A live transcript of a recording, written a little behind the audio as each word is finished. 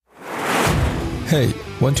Hey,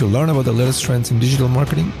 want to learn about the latest trends in digital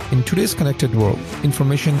marketing? In today's connected world,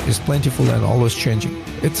 information is plentiful and always changing.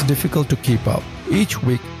 It's difficult to keep up. Each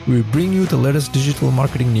week, we bring you the latest digital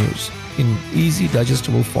marketing news in easy,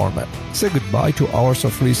 digestible format. Say goodbye to hours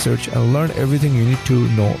of research and learn everything you need to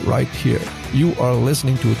know right here. You are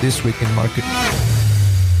listening to This Week in Marketing.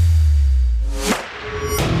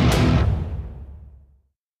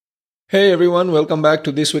 Hey everyone, welcome back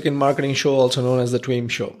to This Week in Marketing show, also known as the TWIM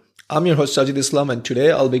show. I'm your host Sajid Islam, and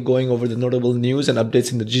today I'll be going over the notable news and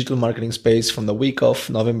updates in the digital marketing space from the week of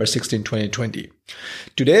November 16, 2020.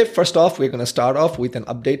 Today, first off, we're going to start off with an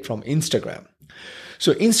update from Instagram.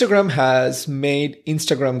 So Instagram has made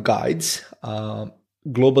Instagram guides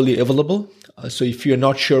globally available. So if you're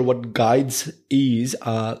not sure what guides is,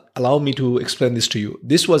 allow me to explain this to you.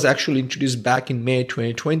 This was actually introduced back in May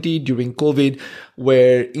 2020 during COVID,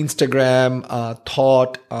 where Instagram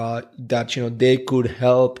thought that they could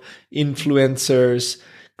help influencers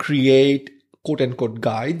create quote-unquote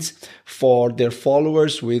guides for their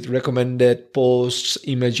followers with recommended posts,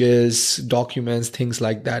 images, documents, things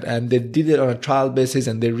like that. And they did it on a trial basis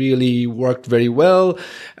and they really worked very well.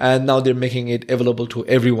 And now they're making it available to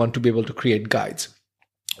everyone to be able to create guides.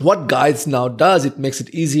 What Guides now does, it makes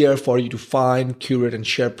it easier for you to find, curate, and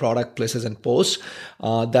share product, places, and posts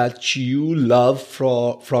that you love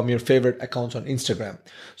from your favorite accounts on Instagram.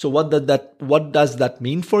 So what does that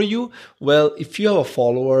mean for you? Well, if you have a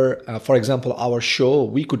follower, for example, our show,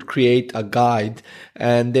 we could create a guide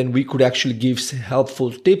and then we could actually give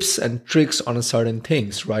helpful tips and tricks on certain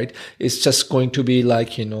things, right? It's just going to be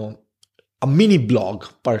like, a mini blog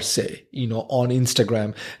per se, on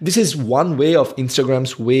Instagram. This is one way of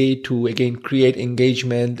Instagram's way to, again, create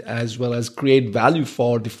engagement as well as create value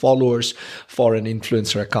for the followers for an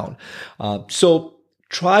influencer account. So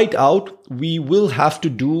try it out. We will have to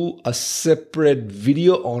do a separate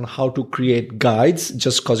video on how to create guides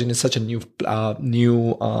just because it's such a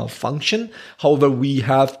new function. However, we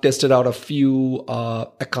have tested out a few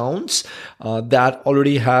accounts that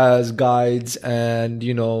already has guides and,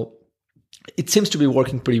 it seems to be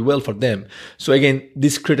working pretty well for them. So again,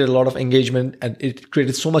 this created a lot of engagement and it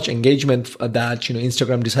created so much engagement that,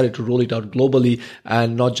 Instagram decided to roll it out globally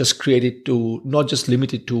and not just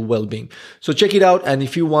limit it to well-being. So check it out. And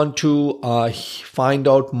if you want to find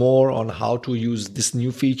out more on how to use this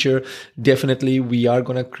new feature, definitely we are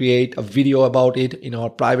going to create a video about it in our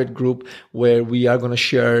private group where we are going to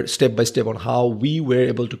share step by step on how we were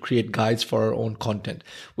able to create guides for our own content.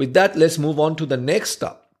 With that, let's move on to the next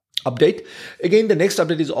update. Again, the next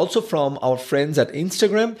update is also from our friends at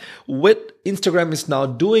Instagram. What Instagram is now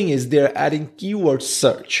doing is they're adding keyword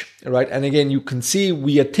search, right? And again, you can see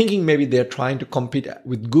we are thinking maybe they're trying to compete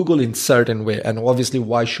with Google in certain way. And obviously,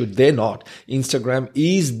 why should they not? Instagram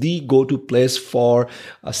is the go-to place for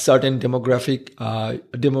a certain demographic,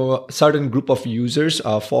 certain group of users,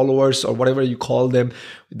 followers, or whatever you call them.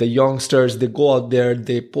 The youngsters, they go out there,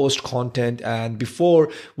 they post content. And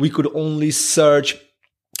before, we could only search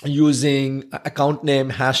using account name,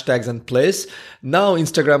 hashtags, and place. Now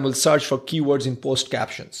Instagram will search for keywords in post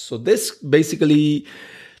captions. So this basically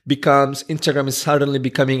Instagram is certainly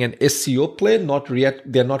becoming an SEO play, not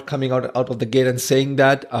React. They're not coming out of the gate and saying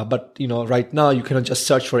that. But right now you cannot just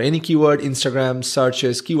search for any keyword. Instagram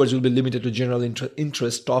searches, keywords will be limited to general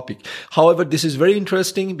interest topic. However, this is very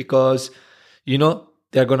interesting because,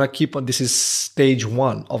 they're going to keep on. This is stage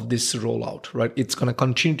one of this rollout, right? It's going to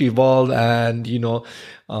continue to evolve and,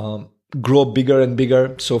 grow bigger and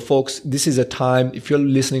bigger. So folks, this is a time, if you're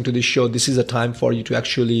listening to this show, this is a time for you to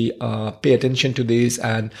actually pay attention to this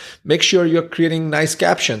and make sure you're creating nice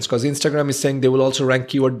captions because Instagram is saying they will also rank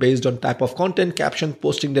keyword based on type of content, caption,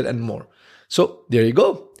 posting date, and more. So there you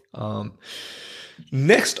go.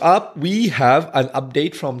 Next up, we have an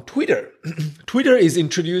update from Twitter. Twitter is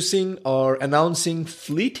introducing or announcing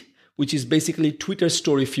Fleet, which is basically Twitter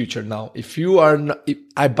story future. Now,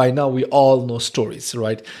 by now we all know stories,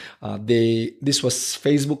 right? This was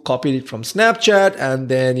Facebook copied it from Snapchat, and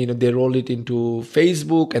then they rolled it into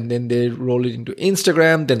Facebook, and then they rolled it into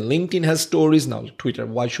Instagram. Then LinkedIn has stories. Now Twitter,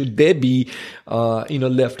 why should they be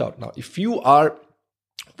left out? Now, if you are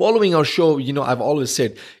following our show, I've always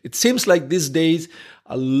said, it seems like these days,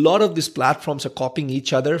 a lot of these platforms are copying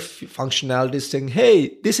each other, functionalities saying,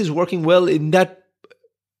 hey, this is working well in that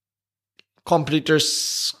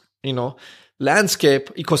competitor's, landscape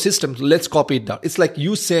ecosystem. Let's copy it down. It's like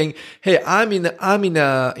you saying, hey, I'm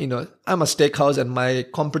a steakhouse and my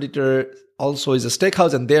competitor also is a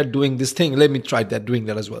steakhouse and they're doing this thing. Let me try doing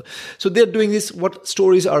that as well. So they're doing this. What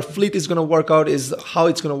stories our Fleet is going to work out is how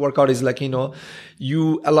it's going to work out is like,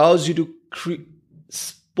 allows you to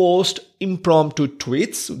post impromptu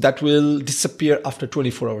tweets that will disappear after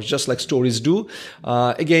 24 hours, just like stories do.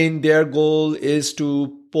 Again, their goal is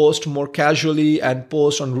to post more casually and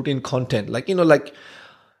post on routine content.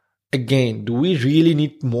 Again, do we really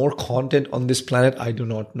need more content on this planet? I do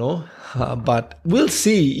not know, but we'll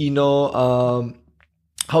see,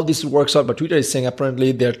 how this works out. But Twitter is saying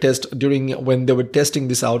apparently when they were testing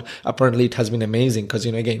this out, apparently it has been amazing because,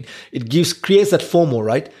 again, it creates that FOMO,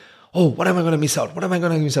 right? Oh, what am I going to miss out? What am I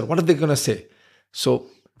going to miss out? What are they going to say? So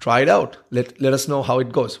try it out. Let us know how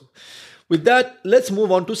it goes. With that, let's move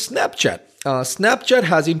on to Snapchat. Snapchat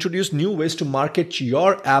has introduced new ways to market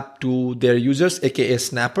your app to their users, aka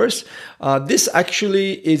snappers. This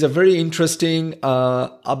actually is a very interesting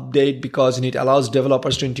update because it allows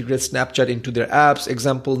developers to integrate Snapchat into their apps.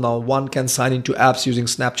 Example, now one can sign into apps using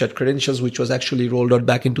Snapchat credentials, which was actually rolled out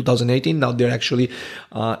back in 2018. Now they're actually,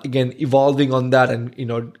 again, evolving on that and,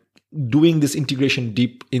 doing this integration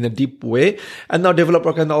in a deep way. And now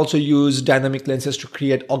developer can also use dynamic lenses to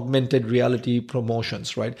create augmented reality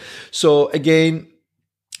promotions, right? So again,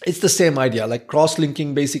 it's the same idea, like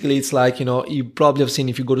cross-linking. Basically, it's like, you probably have seen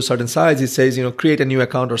if you go to certain sites, it says, create a new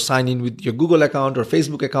account or sign in with your Google account or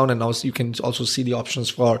Facebook account. And now you can also see the options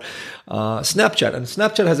for Snapchat. And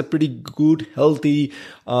Snapchat has a pretty good, healthy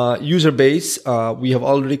user base. We have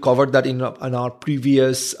already covered that in our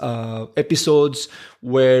previous episodes,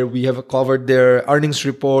 where we have covered their earnings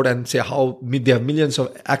report and say how they have millions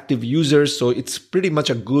of active users. So it's pretty much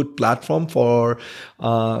a good platform for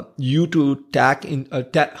you to tap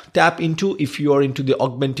into if you are into the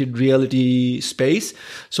augmented reality space.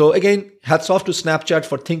 So again, hats off to Snapchat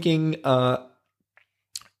for thinking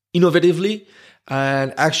innovatively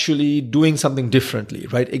and actually doing something differently,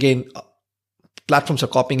 right? Again, platforms are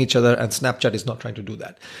copying each other and Snapchat is not trying to do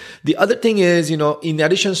that. The other thing is, in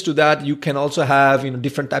addition to that, you can also have,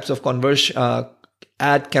 different types of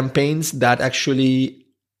ad campaigns that actually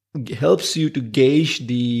helps you to gauge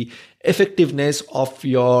the effectiveness of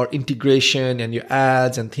your integration and your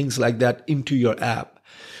ads and things like that into your app.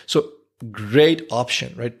 So great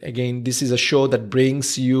option, right? Again, this is a show that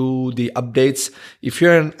brings you the updates. If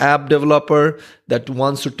you're an app developer that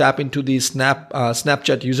wants to tap into the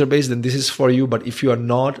Snapchat user base, then this is for you. But if you are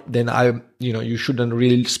not, then you shouldn't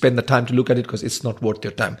really spend the time to look at it because it's not worth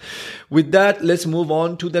your time. With that, let's move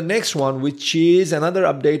on to the next one, which is another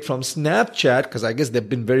update from Snapchat, because I guess they've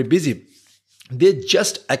been very busy. They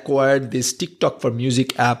just acquired this TikTok for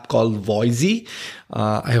music app called Voisey.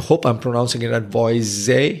 I hope I'm pronouncing it right.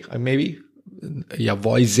 Voisey, maybe. Yeah,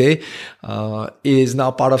 Voisey is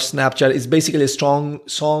now part of Snapchat. It's basically a strong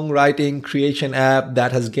songwriting creation app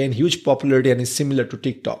that has gained huge popularity and is similar to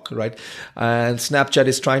TikTok, right? And Snapchat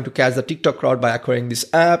is trying to catch the TikTok crowd by acquiring this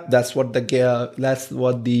app. That's what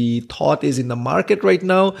the thought is in the market right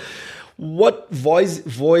now. What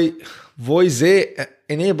Voisey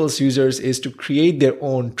enables users is to create their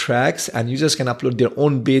own tracks, and users can upload their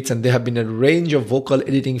own beats, and there have been a range of vocal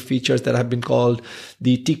editing features that have been called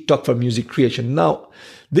the TikTok for music creation. Now,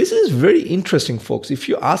 this is very interesting, folks. If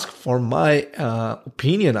you ask for my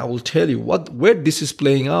opinion, I will tell you where this is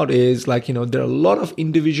playing out is there are a lot of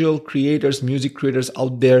individual creators, music creators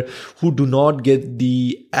out there who do not get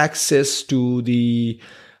the access to the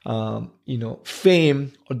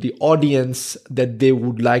fame or the audience that they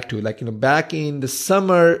would like to. Back in the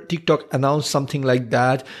summer, TikTok announced something like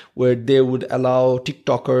that, where they would allow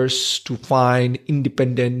TikTokers to find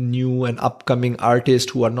independent, new and upcoming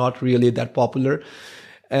artists who are not really that popular.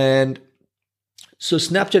 And so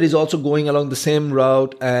Snapchat is also going along the same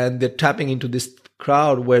route, and they're tapping into this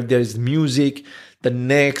crowd where there's music. The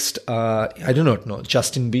next, I do not know,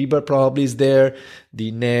 Justin Bieber probably is there. The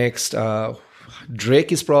next,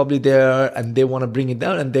 Drake is probably there, and they want to bring it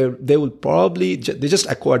down, and they will probably they just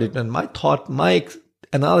acquired it. And my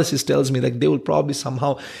analysis tells me that they will probably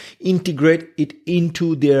somehow integrate it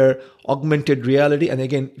into their augmented reality. And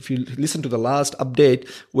again, if you listen to the last update,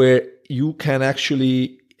 where you can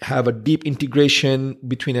actually have a deep integration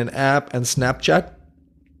between an app and Snapchat,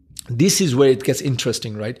 this is where it gets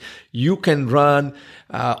interesting, right? You can run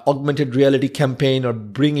augmented reality campaign or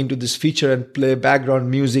bring into this feature and play background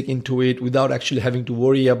music into it without actually having to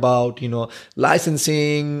worry about,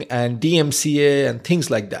 licensing and DMCA and things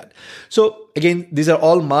like that. So again, these are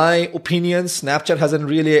all my opinions. Snapchat hasn't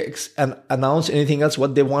really announced anything else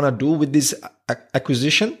what they want to do with this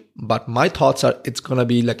acquisition, but my thoughts are it's going to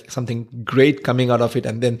be like something great coming out of it.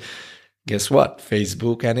 And then guess what?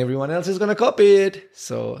 Facebook and everyone else is going to copy it.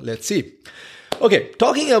 So let's see. Okay,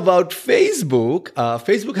 talking about Facebook,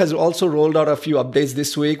 Facebook has also rolled out a few updates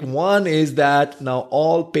this week. One is that now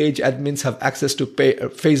all page admins have access to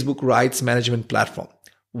Facebook rights management platform.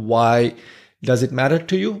 Why Does it matter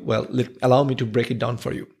to you? Well, allow me to break it down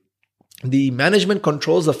for you. The management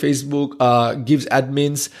controls of Facebook gives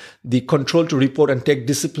admins the control to report and take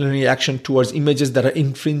disciplinary action towards images that are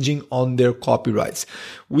infringing on their copyrights.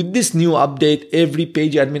 With this new update, every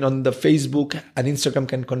page admin on the Facebook and Instagram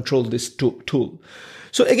can control this tool.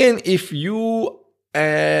 So again, if you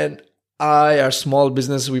and I are small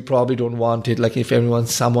business, we probably don't want it. Like if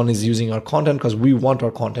someone is using our content, because we want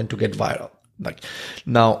our content to get viral, like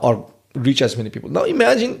now, or reach as many people. Now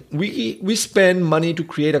imagine we spend money to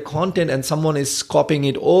create a content and someone is copying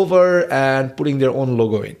it over and putting their own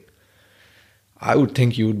logo in. I would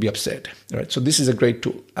think you would be upset, right? So this is a great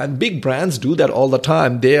tool. And big brands do that all the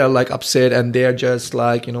time. They are like upset and they are just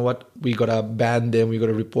like, you know what, we gotta ban them, we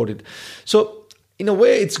gotta report it. So in a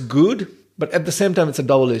way it's good, but at the same time it's a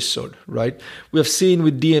double-edged sword, right? We have seen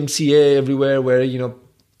with DMCA everywhere where, you know,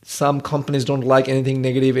 some companies don't like anything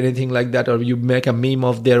negative, anything like that, or you make a meme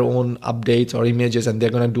of their own updates or images and they're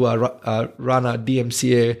going to do run a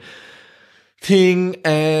DMCA thing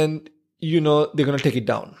and, you know, they're going to take it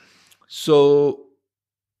down. So,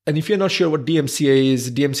 and if you're not sure what DMCA is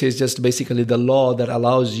just basically the law that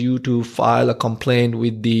allows you to file a complaint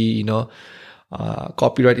with the, you know,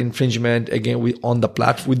 copyright infringement again with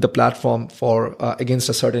the platform for against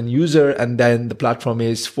a certain user, and then the platform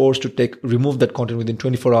is forced to remove that content within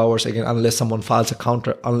 24 hours again, unless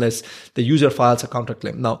the user files a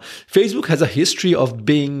counterclaim. Now, Facebook has a history of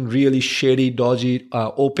being really shady, dodgy,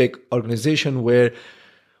 opaque organization where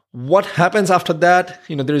what happens after that,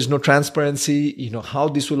 you know, there is no transparency, you know, how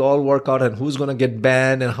this will all work out and who's going to get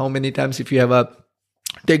banned and how many times if you have a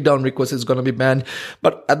takedown request it's going to be banned.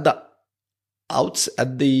 But at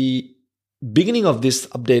the beginning of this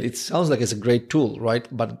update, it sounds like it's a great tool, right?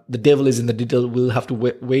 But the devil is in the detail. We'll have to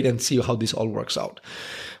wait and see how this all works out.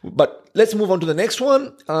 But let's move on to the next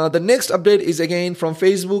one. The next update is again from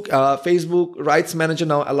Facebook. Facebook Rights Manager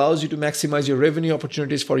now allows you to maximize your revenue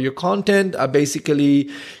opportunities for your content. Basically,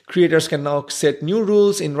 creators can now set new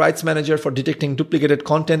rules in Rights Manager for detecting duplicated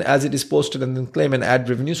content as it is posted and then claim and add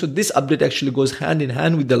revenue. So this update actually goes hand in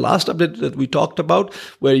hand with the last update that we talked about,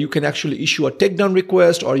 where you can actually issue a takedown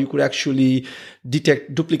request or you could actually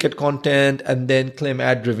detect duplicate content and then claim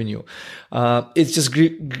ad revenue. It's just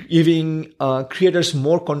giving creators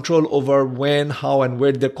more control over when, how, and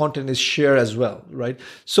where their content is shared as well, right?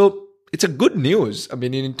 So it's a good news. I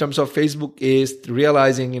mean, in terms of Facebook is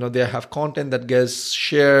realizing, you know, they have content that gets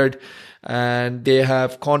shared and they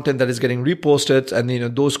have content that is getting reposted, and you know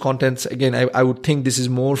those contents again, I would think this is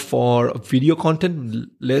more for video content,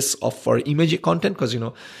 less of for image content, because you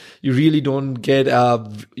know you really don't get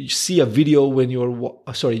you see a video when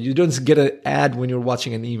you don't get an ad when you're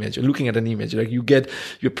watching an image or looking at an image. Like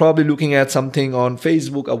you're probably looking at something on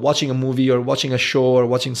Facebook or watching a movie or watching a show or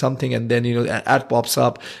watching something, and then you know an ad pops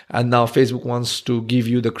up, and now Facebook wants to give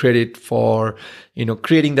you the credit for, you know,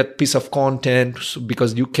 creating that piece of content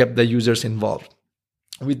because you kept the users involved.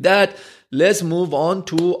 With that, let's move on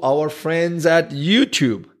to our friends at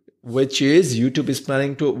YouTube, which YouTube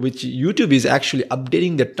is actually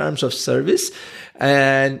updating the terms of service.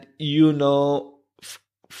 And, you know,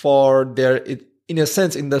 for their, in a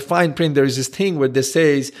sense, in the fine print, there is this thing where they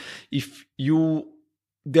says,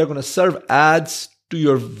 they're going to serve ads to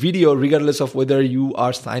your video regardless of whether you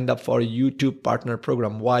are signed up for YouTube Partner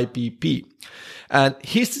Program, YPP. And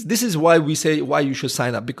this is why we say why you should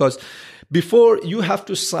sign up, because before you have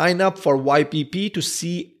to sign up for YPP to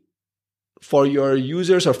see, for your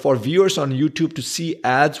users or for viewers on YouTube to see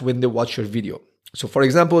ads when they watch your video. So for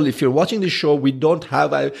example, if you're watching this show, we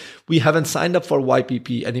haven't signed up for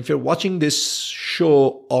YPP. And if you're watching this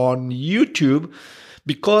show on YouTube,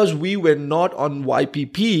 because we were not on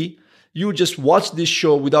YPP, you just watch this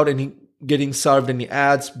show without getting served any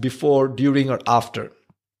ads before, during, or after.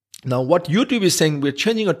 Now, what YouTube is saying, we're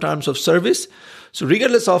changing our terms of service. So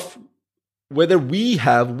regardless of whether we,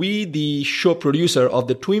 the show producer of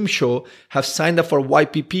the Twim show, have signed up for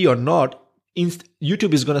YPP or not,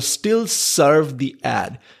 YouTube is going to still serve the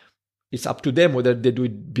ad. It's up to them whether they do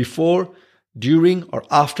it before, during, or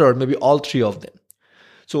after, or maybe all three of them.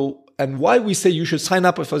 So, and why we say you should sign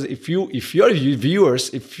up if your viewers,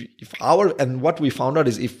 and what we found out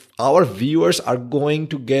is if our viewers are going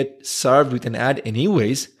to get served with an ad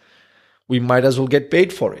anyways, we might as well get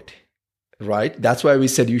paid for it, right? That's why we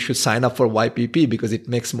said you should sign up for YPP, because it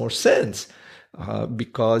makes more sense,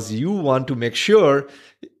 because you want to make sure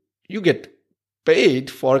you get paid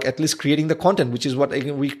for at least creating the content, which is what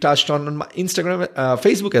we touched on my Instagram,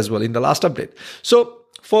 Facebook as well in the last update. So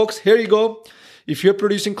folks, here you go. If you're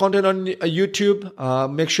producing content on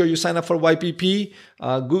YouTube, make sure you sign up for YPP.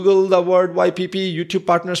 Google the word YPP, YouTube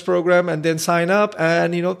Partners Program, and then sign up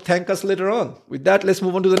and, thank us later on. With that, let's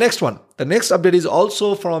move on to the next one. The next update is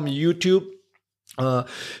also from YouTube.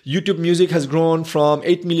 YouTube Music has grown from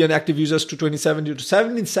 8 million active users to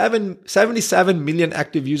 77 million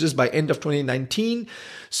active users by end of 2019.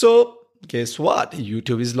 So guess what?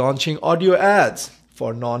 YouTube is launching audio ads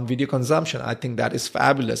for non-video consumption. I think that is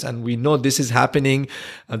fabulous. And we know this is happening.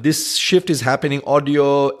 This shift is happening.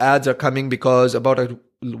 Audio ads are coming because about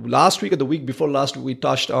last week or the week before last, we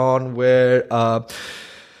touched on where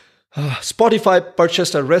Spotify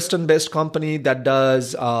purchased a Reston-based company that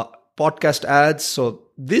does podcast ads. So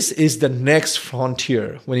this is the next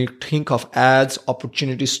frontier when you think of ads,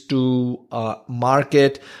 opportunities to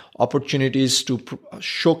market, opportunities to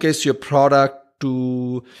showcase your product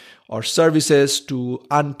to or services to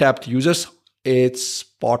untapped users. It's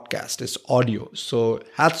podcast, it's audio. So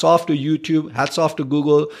hats off to YouTube, hats off to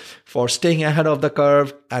Google for staying ahead of the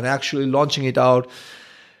curve and actually launching it out.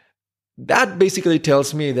 That basically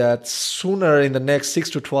tells me that sooner in the next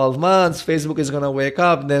 6 to 12 months, Facebook is going to wake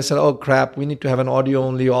up and then say, oh crap, we need to have an audio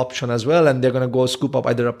only option as well. And they're going to go scoop up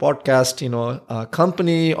either a podcast,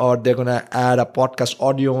 company, or they're going to add a podcast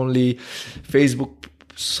audio only Facebook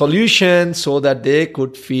solution so that they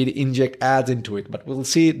could inject ads into it. But we'll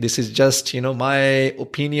see. This is just, my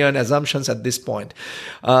opinion, assumptions at this point.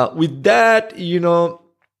 With that,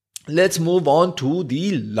 let's move on to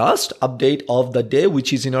the last update of the day,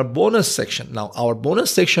 which is in our bonus section. Now, our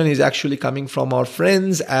bonus section is actually coming from our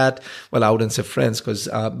friends I wouldn't say friends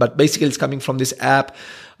but basically it's coming from this app,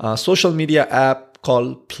 social media app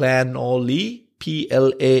called Planoly,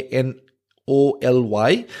 Planoly.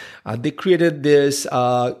 They created this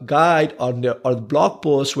guide or blog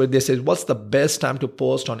post where they said, what's the best time to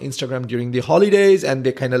post on Instagram during the holidays? And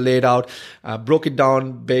they kind of laid out, broke it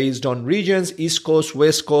down based on regions, East Coast,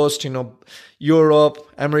 West Coast, Europe,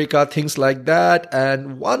 America, things like that.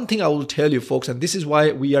 And one thing I will tell you folks, and this is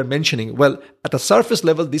why we are mentioning, at a surface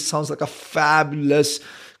level, this sounds like a fabulous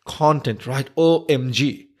content, right?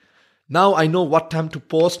 OMG. Now I know what time to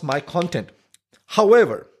post my content.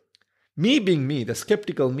 However, me being me, the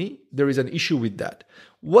skeptical me, there is an issue with that.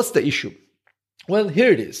 What's the issue? Well,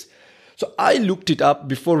 here it is. So I looked it up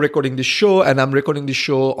before recording the show, and I'm recording the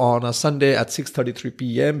show on a Sunday at 6:33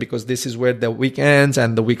 p.m. because this is where the week ends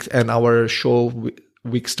and our show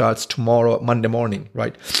week starts tomorrow, Monday morning,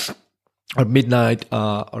 right? Or midnight,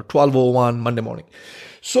 or 12:01 Monday morning.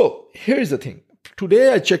 So here's the thing.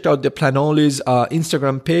 Today, I checked out the Planoly's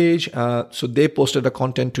Instagram page. So they posted the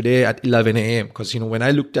content today at 11 a.m. Because, when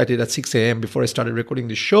I looked at it at 6 a.m. before I started recording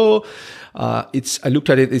the show, I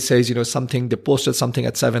looked at it, it says, they posted something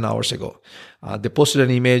at 7 hours ago. They posted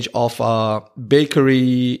an image of a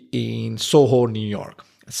bakery in Soho, New York,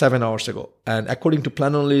 7 hours ago. And according to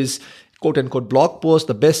Planoly's quote unquote blog post,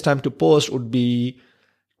 the best time to post would be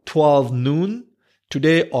 12 noon.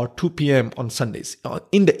 Today or 2 p.m. on Sundays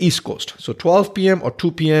in the East Coast. So 12 p.m. or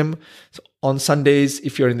 2 p.m. on Sundays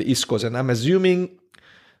if you're in the East Coast. And I'm assuming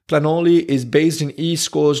Planoly is based in East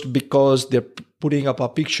Coast because they're putting up a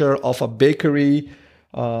picture of a bakery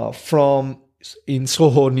in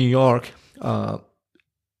Soho, New York. I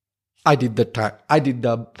did the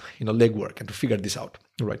legwork and to figure this out.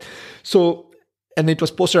 Right. So, and it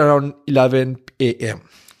was posted around 11 a.m.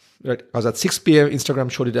 Right, because at 6 p.m.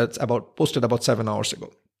 Instagram showed it posted about 7 hours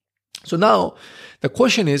ago. So now the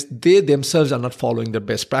question is, they themselves are not following their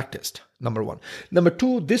best practice. Number one. Number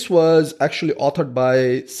two, this was actually authored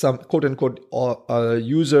by some quote unquote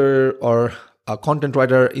user or a content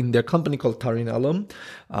writer in their company called Tarin Alam.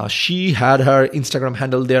 She had her Instagram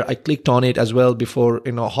handle there. I clicked on it as well before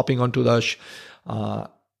hopping onto the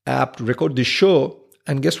app to record this show.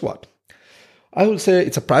 And guess what? I will say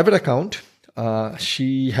it's a private account.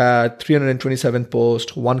 She had 327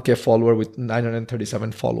 posts, 1K follower with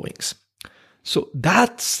 937 followings. So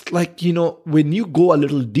that's like, when you go a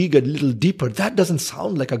little deeper, that doesn't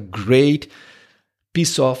sound like a great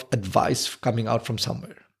piece of advice coming out from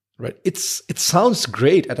somewhere, right? It sounds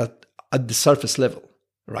great at the surface level,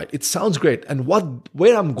 right? It sounds great. And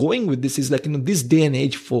where I'm going with this is like, this day and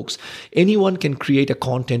age, folks, anyone can create a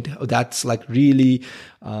content that's like really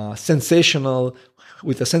sensational,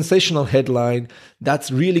 with a sensational headline that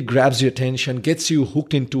really grabs your attention, gets you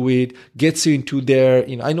hooked into it, gets you into their,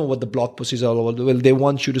 I know what the blog post is all about. Well, they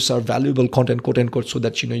want you to serve valuable content, quote unquote, so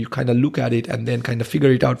that, you kind of look at it and then kind of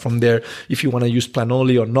figure it out from there if you want to use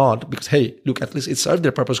Planoly or not. Because, hey, look, at least it served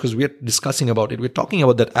their purpose because we're discussing about it. We're talking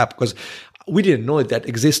about that app because we didn't know that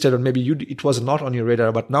existed, or maybe it was not on your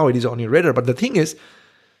radar, but now it is on your radar. But the thing is,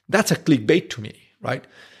 that's a clickbait to me, right?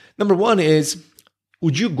 Number one is,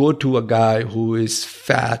 would you go to a guy who is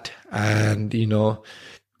fat and,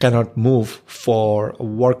 cannot move for a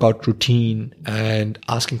workout routine and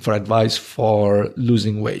asking for advice for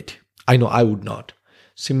losing weight? I know I would not.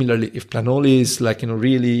 Similarly, if Planoly is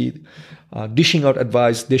really dishing out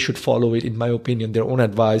advice, they should follow it, in my opinion, their own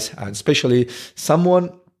advice, and especially someone,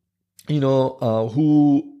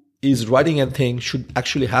 who is writing a thing should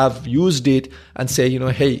actually have used it and say,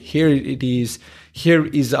 hey, here it is. Here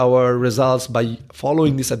is our results by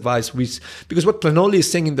following this advice. Because what Planoly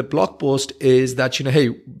is saying in the blog post is that, hey,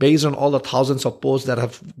 based on all the thousands of posts that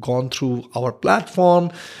have gone through our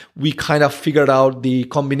platform, we kind of figured out the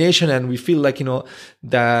combination, and we feel like,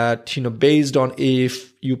 that, based on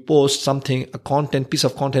if you post something, piece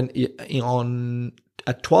of content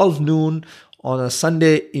at 12 noon on a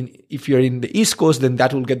Sunday, if you're in the East Coast, then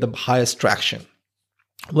that will get the highest traction.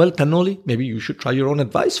 Well, Planoly, maybe you should try your own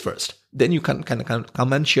advice first. Then you can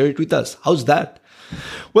come and share it with us. How's that?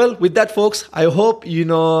 Well, with that, folks, I hope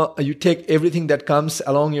you take everything that comes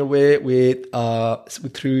along your way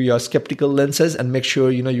through your skeptical lenses, and make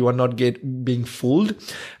sure you are not being fooled.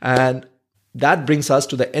 And that brings us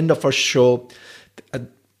to the end of our show.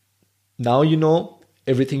 Now you know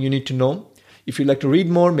everything you need to know. If you'd like to read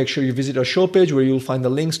more, make sure you visit our show page where you'll find the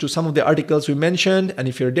links to some of the articles we mentioned. And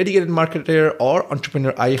if you're a dedicated marketer or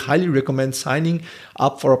entrepreneur, I highly recommend signing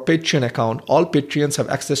up for a Patreon account. All Patreons have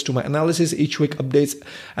access to my analysis, each week updates,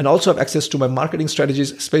 and also have access to my marketing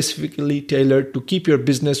strategies specifically tailored to keep your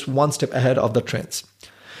business one step ahead of the trends.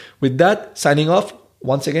 With that, signing off.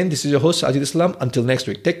 Once again, this is your host, Sajid Islam. Until next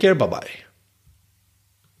week, take care. Bye-bye.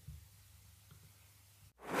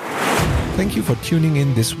 Thank you for tuning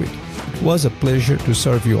in this week. It was a pleasure to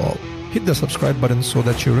serve you all. Hit the subscribe button so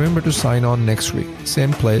that you remember to sign on next week.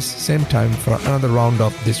 Same place, same time for another round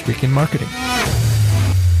of This Week in Marketing.